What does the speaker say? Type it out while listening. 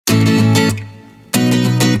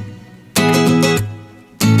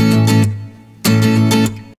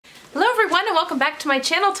welcome back to my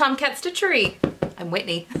channel, Tomcat Stitchery. I'm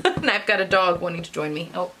Whitney, and I've got a dog wanting to join me.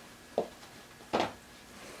 Oh.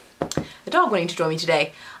 A dog wanting to join me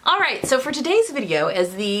today. Alright, so for today's video,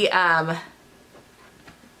 as the,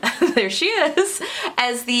 there she is,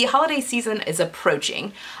 as the holiday season is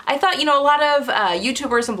approaching, I thought, you know, a lot of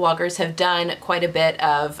YouTubers and bloggers have done quite a bit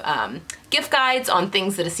of gift guides on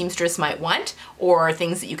things that a seamstress might want, or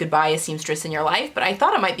things that you could buy a seamstress in your life, but I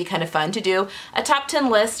thought it might be kind of fun to do a top 10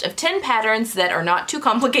 list of 10 patterns that are not too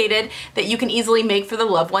complicated that you can easily make for the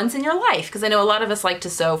loved ones in your life, because I know a lot of us like to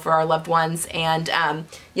sew for our loved ones, and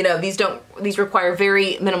you know, these require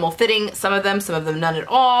very minimal fitting, some of them none at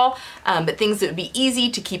all, but things that would be easy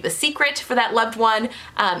to keep a secret for that loved one,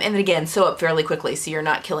 and then again, sew up fairly quickly so you're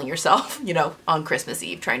not killing yourself, you know, on Christmas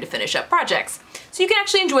Eve trying to finish up projects. So you can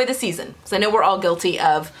actually enjoy the season, because I know we're all guilty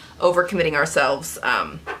of overcommitting ourselves.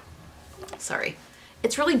 Sorry.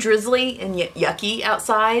 It's really drizzly and yucky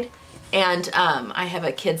outside, and I have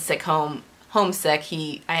a kid sick homesick.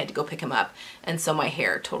 I had to go pick him up, and so my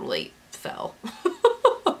hair totally fell.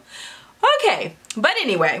 Okay, but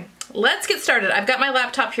anyway, let's get started. I've got my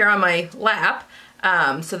laptop here on my lap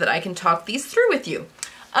so that I can talk these through with you.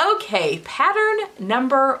 Okay, pattern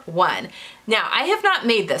number 1. Now, I have not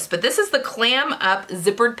made this, but this is the Clam Up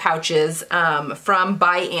Zippered Pouches from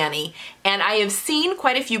By Annie. And I have seen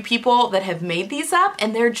quite a few people that have made these up,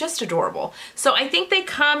 and they're just adorable. So I think they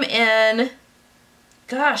come in,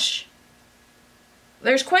 gosh,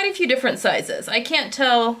 there's quite a few different sizes. I can't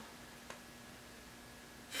tell,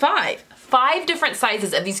 5 different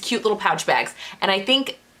sizes of these cute little pouch bags. And I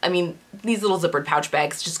think, I mean, these little zippered pouch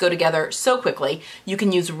bags just go together so quickly. You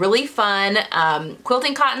can use really fun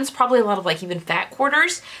quilting cottons, probably a lot of like even fat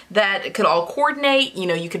quarters that could all coordinate. You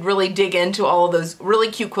know, you could really dig into all of those really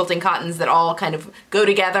cute quilting cottons that all kind of go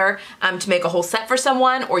together to make a whole set for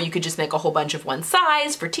someone, or you could just make a whole bunch of one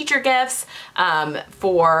size for teacher gifts,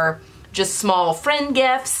 for just small friend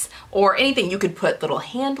gifts, or anything. You could put little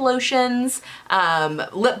hand lotions,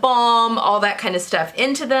 lip balm, all that kind of stuff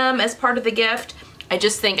into them as part of the gift. I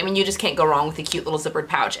just think, I mean, you just can't go wrong with a cute little zippered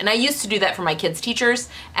pouch. And I used to do that for my kids' teachers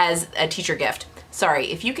as a teacher gift.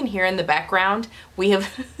 Sorry, if you can hear in the background, we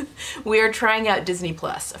are trying out Disney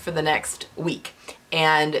Plus for the next week.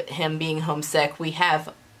 And him being homesick, we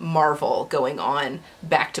have Marvel going on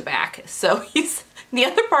back to back. So he's the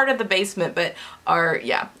other part of the basement, but our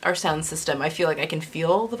sound system, I feel like I can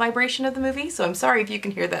feel the vibration of the movie. So I'm sorry if you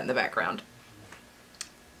can hear that in the background.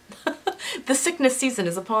 The sickness season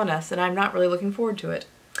is upon us, and I'm not really looking forward to it.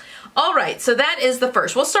 All right, so that is the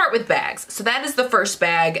first. We'll start with bags. So that is the first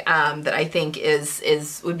bag that I think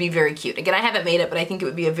would be very cute. Again, I haven't made it, but I think it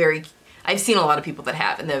would be I've seen a lot of people that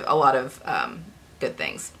have, and there are a lot of good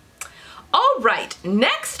things. All right,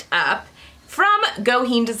 next up, from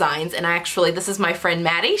Goheen Designs, and actually this is my friend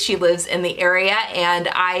Maddie. She lives in the area, and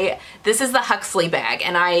this is the Huxley bag,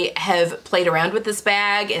 and I have played around with this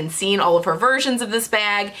bag and seen all of her versions of this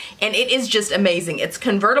bag, and it is just amazing. It's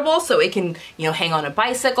convertible, so it can, you know, hang on a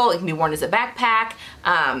bicycle. It can be worn as a backpack.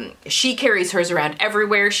 She carries hers around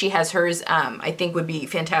everywhere. She has hers, I think would be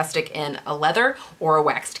fantastic in a leather or a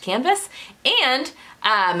waxed canvas, and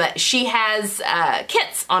she has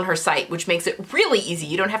kits on her site, which makes it really easy.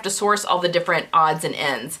 You don't have to source all the different odds and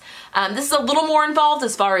ends. This is a little more involved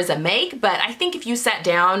as far as a make, but I think if you sat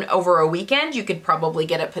down over a weekend, you could probably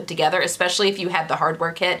get it put together, especially if you had the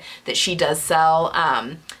hardware kit that she does sell,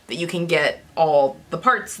 that you can get all the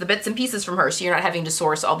parts, the bits and pieces from her, so you're not having to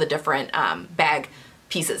source all the different bag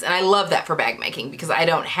pieces. And I love that for bag making, because I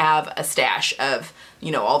don't have a stash of,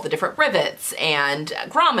 you know, all the different rivets and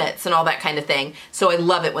grommets and all that kind of thing. So I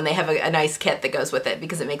love it when they have a nice kit that goes with it,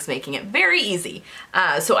 because it makes making it very easy.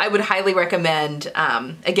 So I would highly recommend,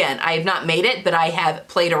 again, I have not made it, but I have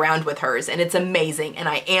played around with hers, and it's amazing. And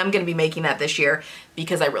I am going to be making that this year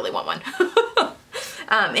because I really want one.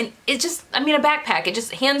 And it just, I mean, a backpack, it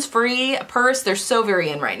just hands-free, a purse, they're so very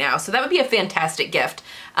in right now. So that would be a fantastic gift.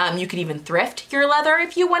 You could even thrift your leather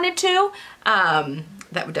if you wanted to.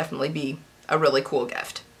 That would definitely be a really cool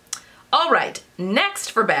gift. All right, next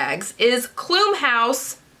for bags is Clume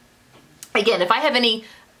House. Again, if I have any,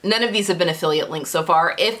 none of these have been affiliate links so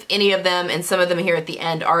far. If any of them, and some of them here at the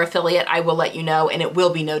end, are affiliate, I will let you know, and it will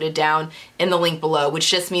be noted down in the link below, which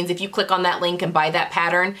just means if you click on that link and buy that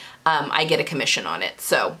pattern, I get a commission on it.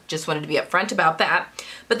 So just wanted to be upfront about that.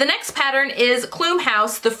 But the next pattern is Clume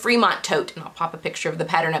House, the Fremont Tote, and I'll pop a picture of the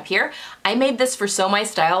pattern up here. I made this for Sew My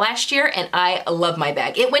Style last year, and I love my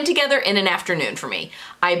bag. It went together in an afternoon for me.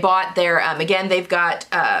 I bought their, again, they've got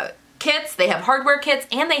kits, they have hardware kits,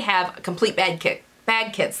 and they have a complete bag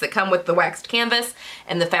kits that come with the waxed canvas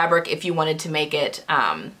and the fabric if you wanted to make it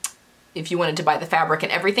if you wanted to buy the fabric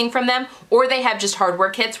and everything from them, or they have just hardware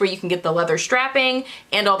kits where you can get the leather strapping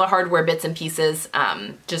and all the hardware bits and pieces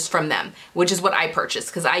just from them, which is what I purchased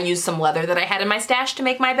because I used some leather that I had in my stash to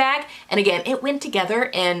make my bag. And again, it went together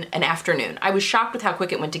in an afternoon. I was shocked with how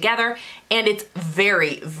quick it went together, and it's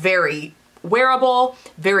very, very wearable,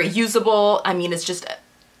 very usable. I mean, it's just,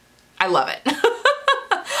 I love it.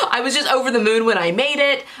 I was just over the moon when I made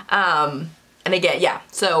it. And again, yeah,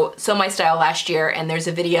 so Sew My Style last year, and there's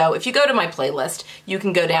a video. If you go to my playlist, you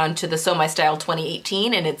can go down to the Sew My Style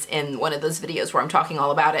 2018, and it's in one of those videos where I'm talking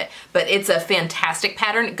all about it. But it's a fantastic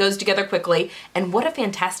pattern. It goes together quickly, and what a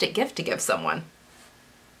fantastic gift to give someone.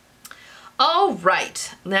 All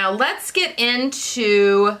right, now let's get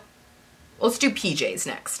into, let's do PJs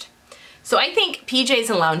next. So I think PJs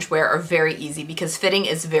and loungewear are very easy because fitting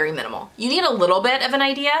is very minimal. You need a little bit of an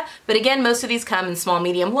idea, but again, most of these come in small,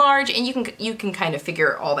 medium, large, and you can kind of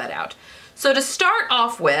figure all that out. So to start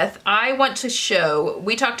off with, I want to show,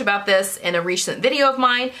 we talked about this in a recent video of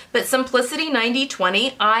mine, but Simplicity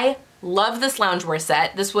 9020, I love this loungewear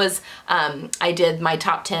set. This was, I did my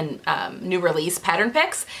top 10 new release pattern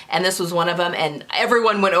picks, and this was one of them, and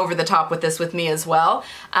everyone went over the top with this with me as well.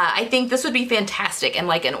 I think this would be fantastic, and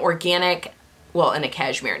like an organic, well, and a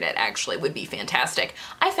cashmere knit actually would be fantastic.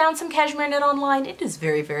 I found some cashmere knit online. It is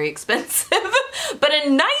very, very expensive, but a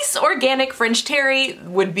nice organic French terry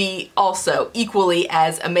would be also equally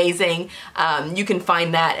as amazing. You can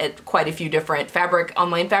find that at quite a few different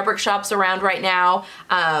online fabric shops around right now.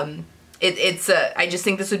 I just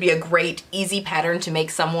think this would be a great, easy pattern to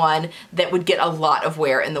make someone that would get a lot of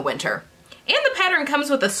wear in the winter. And the pattern comes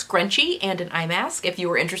with a scrunchie and an eye mask if you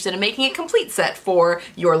were interested in making a complete set for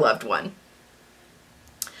your loved one.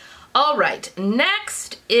 All right,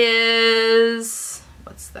 next is,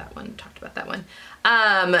 what's that one? Talked about that one.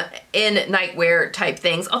 In nightwear type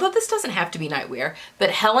things, although this doesn't have to be nightwear,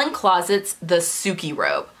 but Helen Closet's The Suki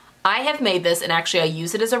Robe. I have made this, and actually I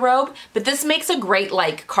use it as a robe, but this makes a great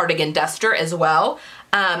like cardigan duster as well.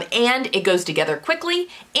 And it goes together quickly,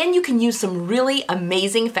 and you can use some really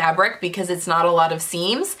amazing fabric because it's not a lot of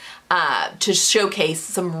seams to showcase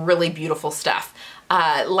some really beautiful stuff.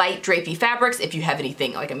 Light drapey fabrics, if you have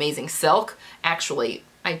anything like amazing silk. Actually,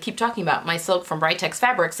 I keep talking about my silk from Britex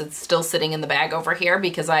Fabrics. It's still sitting in the bag over here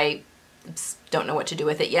because I don't know what to do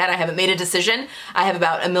with it yet. I haven't made a decision. I have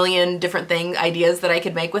about a million different ideas that I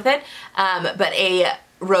could make with it. But a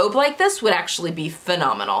robe like this would actually be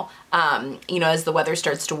phenomenal. You know, as the weather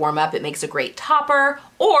starts to warm up, it makes a great topper.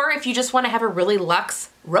 Or if you just want to have a really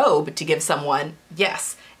luxe robe to give someone,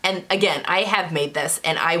 yes. And again, I have made this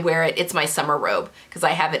and I wear it. It's my summer robe because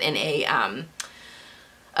I have it in a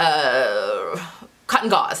cotton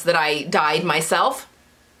gauze that I dyed myself.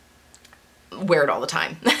 Wear it all the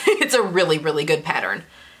time. It's a really, really good pattern.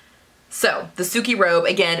 So the Suki robe,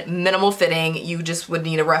 again, minimal fitting. You just would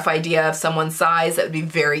need a rough idea of someone's size. That would be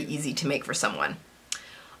very easy to make for someone.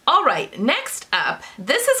 All right, next up,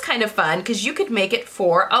 this is kind of fun because you could make it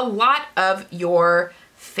for a lot of your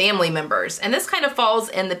family members. And this kind of falls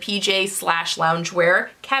in the PJ/loungewear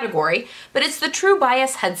category, but it's the True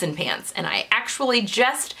Bias Hudson pants. And I actually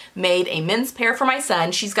just made a men's pair for my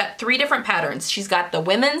son. She's got 3 different patterns. She's got the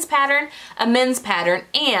women's pattern, a men's pattern,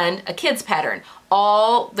 and a kid's pattern,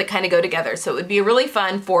 all that kind of go together. So it would be really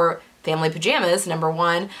fun for family pajamas, number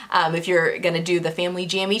one, if you're gonna do the Family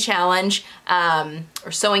Jammy Challenge, or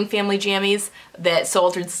sewing family jammies that Sew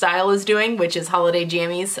Altered Style is doing, which is holiday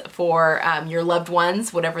jammies for your loved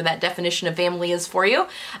ones, whatever that definition of family is for you.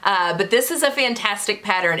 But this is a fantastic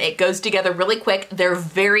pattern. It goes together really quick. They're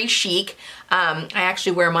very chic. I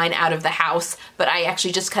actually wear mine out of the house, but I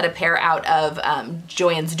actually just cut a pair out of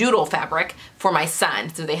Joann's Doodle fabric for my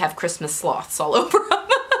son, so they have Christmas sloths all over them.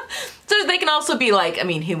 So they can also be like, I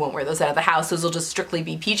mean, he won't wear those out of the house. Those will just strictly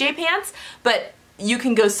be PJ pants, but you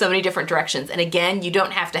can go so many different directions. And again, you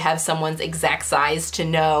don't have to have someone's exact size to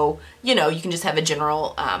know, you know, you can just have a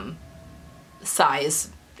general size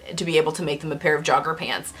to be able to make them a pair of jogger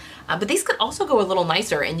pants. But these could also go a little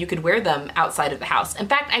nicer and you could wear them outside of the house. In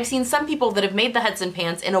fact, I've seen some people that have made the Hudson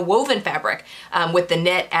pants in a woven fabric with the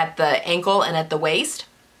knit at the ankle and at the waist.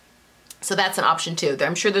 So that's an option too.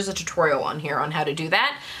 I'm sure there's a tutorial on here on how to do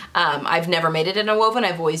that. I've never made it in a woven.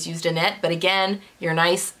 I've always used a knit. But again, your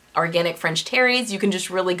nice organic French terries, you can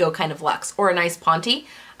just really go kind of luxe, or a nice ponte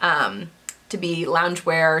to be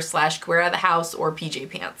loungewear / wear out of the house, or PJ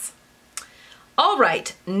pants. All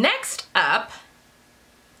right, next up,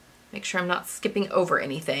 make sure I'm not skipping over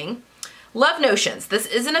anything. Love Notions. This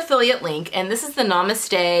is an affiliate link, and this is the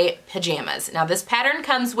Namaste pajamas. Now this pattern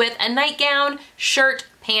comes with a nightgown, shirt,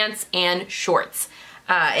 pants, and shorts.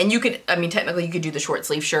 And you could, I mean, technically you could do the short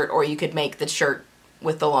sleeve shirt, or you could make the shirt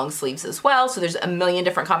with the long sleeves as well. So there's a million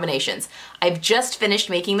different combinations. I've just finished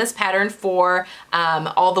making this pattern for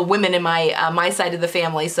all the women in my side of the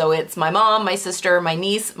family. So it's my mom, my sister, my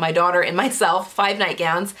niece, my daughter, and myself, 5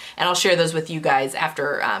 nightgowns. And I'll share those with you guys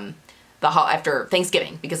after after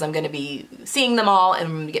Thanksgiving, because I'm going to be seeing them all and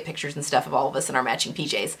I'm going to get pictures and stuff of all of us in our matching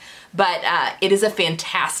PJs. But it is a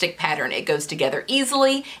fantastic pattern. It goes together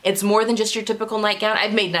easily. It's more than just your typical nightgown.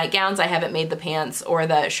 I've made nightgowns. I haven't made the pants or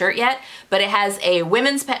the shirt yet, but it has a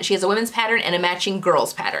she has a women's pattern and a matching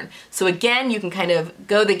girls pattern. So again, you can kind of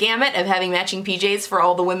go the gamut of having matching PJs for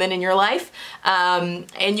all the women in your life.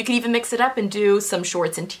 And you can even mix it up and do some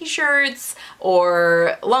shorts and t-shirts,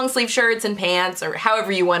 or long sleeve shirts and pants, or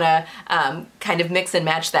however you want to kind of mix and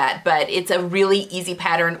match that. But it's a really easy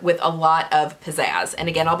pattern with a lot of pizzazz. And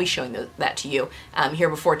again, I'll be showing that to you here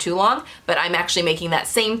before too long, but I'm actually making that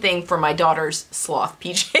same thing for my daughter's sloth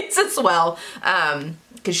PJs as well,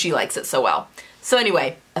 because she likes it so well. So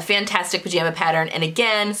anyway, a fantastic pajama pattern. And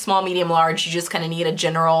again, small, medium, large, you just kind of need a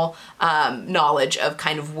general knowledge of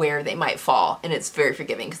kind of where they might fall. And it's very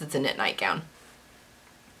forgiving because it's a knit nightgown.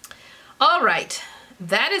 All right.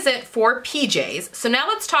 That is it for PJs. So now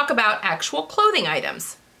let's talk about actual clothing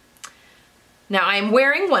items. Now I'm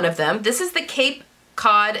wearing one of them. This is the Cape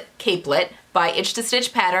Cod Capelet by Itch to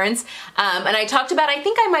Stitch Patterns. And I talked about, I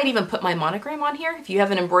think I might even put my monogram on here. If you have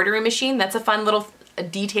an embroidery machine, that's a fun little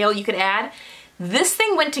detail you could add. This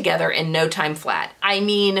thing went together in no time flat. I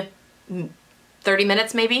mean, 30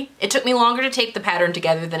 minutes maybe. It took me longer to tape the pattern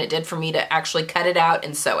together than it did for me to actually cut it out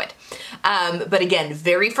and sew it. But again,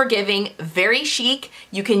 very forgiving, very chic.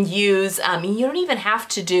 You can use, you don't even have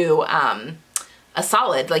to do a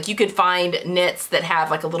solid. Like you could find knits that have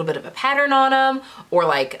like a little bit of a pattern on them, or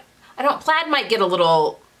like, plaid might get a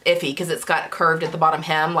little iffy because it's got curved at the bottom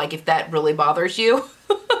hem. Like if that really bothers you,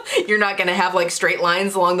 you're not gonna have like straight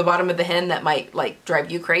lines along the bottom of the hem that might like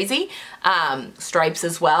drive you crazy. Stripes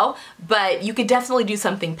as well, but you could definitely do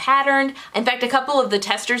something patterned. In fact, a couple of the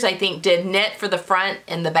testers I think did knit for the front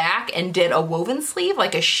and the back and did a woven sleeve,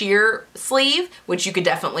 like a sheer sleeve, which you could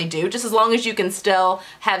definitely do, just as long as you can still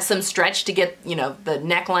have some stretch to get, you know, the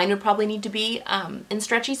neckline would probably need to be in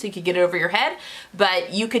stretchy so you could get it over your head,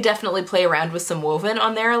 but you could definitely play around with some woven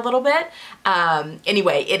on there a little bit.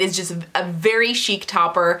 Anyway, it is just a very chic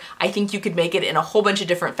topper. I think you could make it in a whole bunch of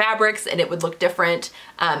different fabrics and it would look different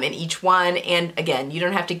in each one. And again, you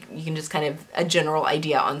don't have to, you can just kind of a general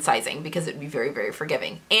idea on sizing because it'd be very, very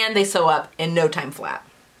forgiving. And they sew up in no time flat.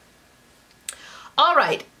 All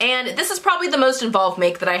right, and this is probably the most involved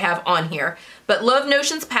make that I have on here, but Love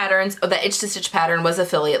Notions Patterns, that Itch to Stitch pattern was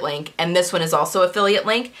affiliate link, and this one is also affiliate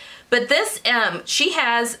link. But this, she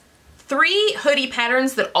has 3 hoodie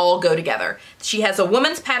patterns that all go together. She has a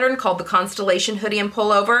woman's pattern called the Constellation Hoodie and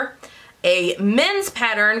Pullover, a men's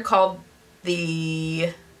pattern called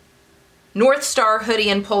the North Star Hoodie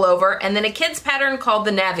and Pullover, and then a kid's pattern called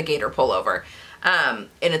the Navigator Pullover, and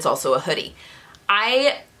it's also a hoodie.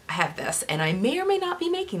 I have this, and I may or may not be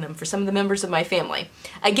making them for some of the members of my family.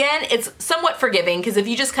 Again, it's somewhat forgiving because if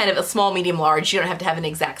you just kind of a small, medium, large, you don't have to have an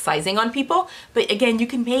exact sizing on people, but again, you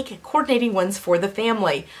can make coordinating ones for the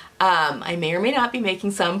family. I may or may not be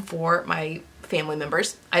making some for my family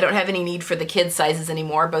members. I don't have any need for the kids sizes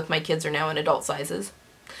anymore. Both my kids are now in adult sizes.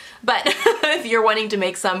 But if you're wanting to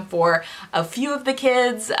make some for a few of the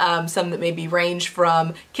kids, some that maybe range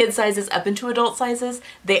from kid sizes up into adult sizes,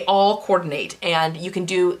 they all coordinate. And you can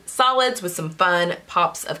do solids with some fun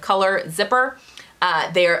pops of color zipper.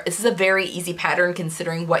 This is a very easy pattern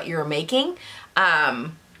considering what you're making.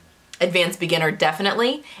 Advanced beginner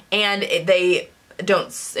definitely. And they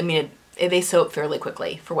sew up fairly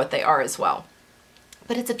quickly for what they are as well.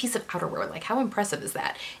 But it's a piece of outerwear. Like, how impressive is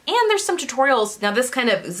that? And there's some tutorials. Now this kind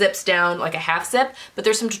of zips down like a half zip, but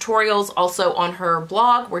there's some tutorials also on her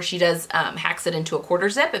blog where she does hacks it into a quarter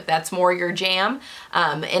zip if that's more your jam.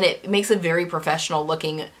 And it makes a very professional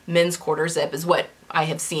looking men's quarter zip is what I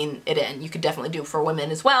have seen it in. You could definitely do it for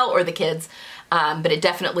women as well, or the kids, but it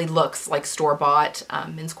definitely looks like store-bought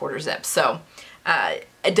men's quarter zip. So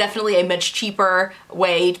definitely a much cheaper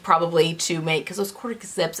way probably to make, because those quarter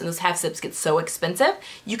zips and those half zips get so expensive.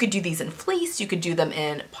 You could do these in fleece, you could do them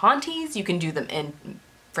in pontes, you can do them in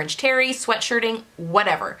French terry, sweatshirting,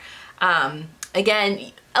 whatever.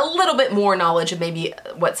 Again, a little bit more knowledge of maybe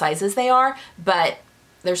what sizes they are, but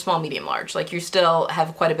they're small, medium, large. Like you still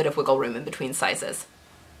have quite a bit of wiggle room in between sizes.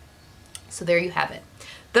 So there you have it.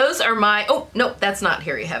 Those are my, oh, no, that's not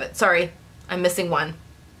here you have it. Sorry, I'm missing one.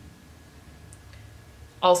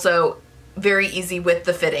 Also, very easy with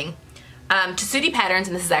the fitting. Tessuti patterns,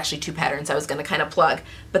 and this is actually 2 patterns I was going to kind of plug,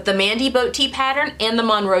 but the Mandy Boat Tee pattern and the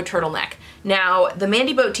Monroe turtleneck. Now, the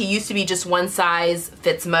Mandy Boat Tee used to be just one size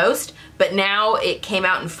fits most, but now it came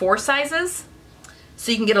out in 4 sizes,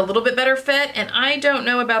 so you can get a little bit better fit, and I don't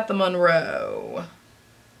know about the Monroe.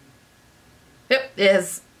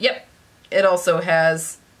 Yep, it also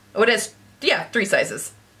has, oh, it has, yeah, 3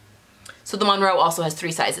 sizes. So the Monroe also has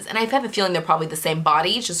 3 sizes, and I have a feeling they're probably the same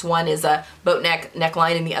body, just one is a boat neck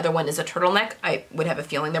neckline and the other one is a turtleneck. I would have a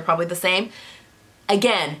feeling they're probably the same.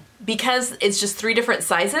 Again, because it's just 3 different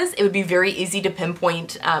sizes, it would be very easy to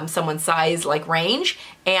pinpoint someone's size like range.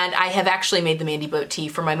 And I have actually made the Mandy Boat Tee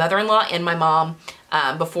for my mother-in-law and my mom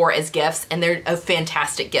before as gifts, and they're a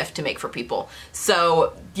fantastic gift to make for people.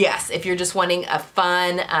 So yes, if you're just wanting a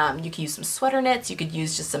fun, you can use some sweater knits, you could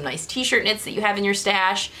use just some nice t-shirt knits that you have in your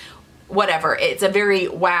stash, whatever. It's a very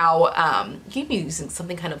wow, you can be using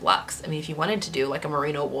something kind of luxe. I mean, if you wanted to do like a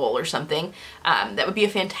merino wool or something, that would be a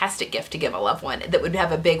fantastic gift to give a loved one that would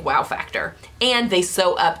have a big wow factor. And they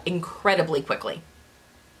sew up incredibly quickly.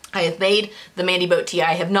 I have made the Mandy Boat Tee.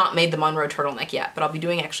 I have not made the Monroe turtleneck yet, but I'll be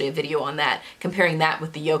doing actually a video on that, comparing that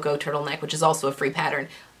with the Yoko turtleneck, which is also a free pattern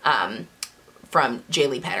from J.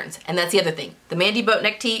 Lee Patterns. And that's the other thing. The Mandy Boat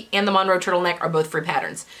Neck Tee and the Monroe turtleneck are both free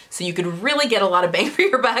patterns. So you could really get a lot of bang for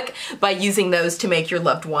your buck by using those to make your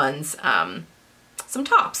loved ones some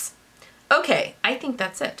tops. Okay, I think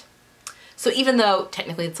that's it. So even though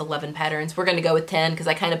technically it's 11 patterns, we're gonna go with 10 because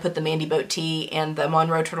I kind of put the Mandy Boat Tee and the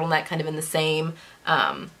Monroe turtleneck kind of in the same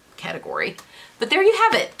category. But there you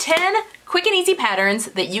have it, 10 quick and easy patterns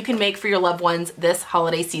that you can make for your loved ones this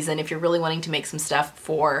holiday season if you're really wanting to make some stuff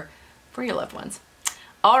for your loved ones.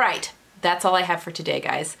 All right, that's all I have for today,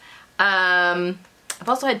 guys. I've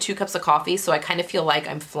also had 2 cups of coffee, so I kind of feel like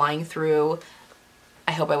I'm flying through.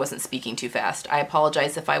 I hope I wasn't speaking too fast. I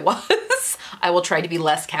apologize if I was. I will try to be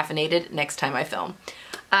less caffeinated next time I film.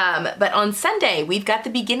 But on Sunday, we've got the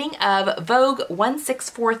beginning of Vogue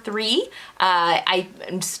 1643.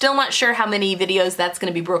 I'm still not sure how many videos that's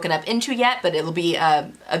going to be broken up into yet, but it'll be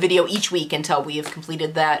a video each week until we have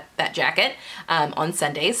completed that jacket on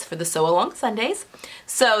Sundays for the Sew Along Sundays.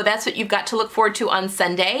 So that's what you've got to look forward to on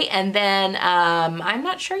Sunday. And then I'm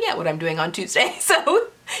not sure yet what I'm doing on Tuesday, so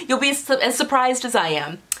you'll be as surprised as I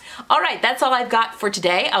am. All right, that's all I've got for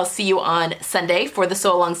today. I'll see you on Sunday for the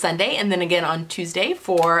Sew Along Sunday, and then again on Tuesday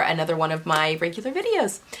for another one of my regular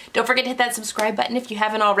videos. Don't forget to hit that subscribe button if you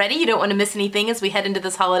haven't already. You don't want to miss anything as we head into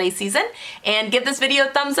this holiday season. And give this video a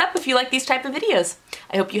thumbs up if you like these type of videos.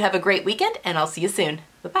 I hope you have a great weekend, and I'll see you soon.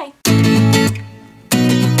 Bye-bye.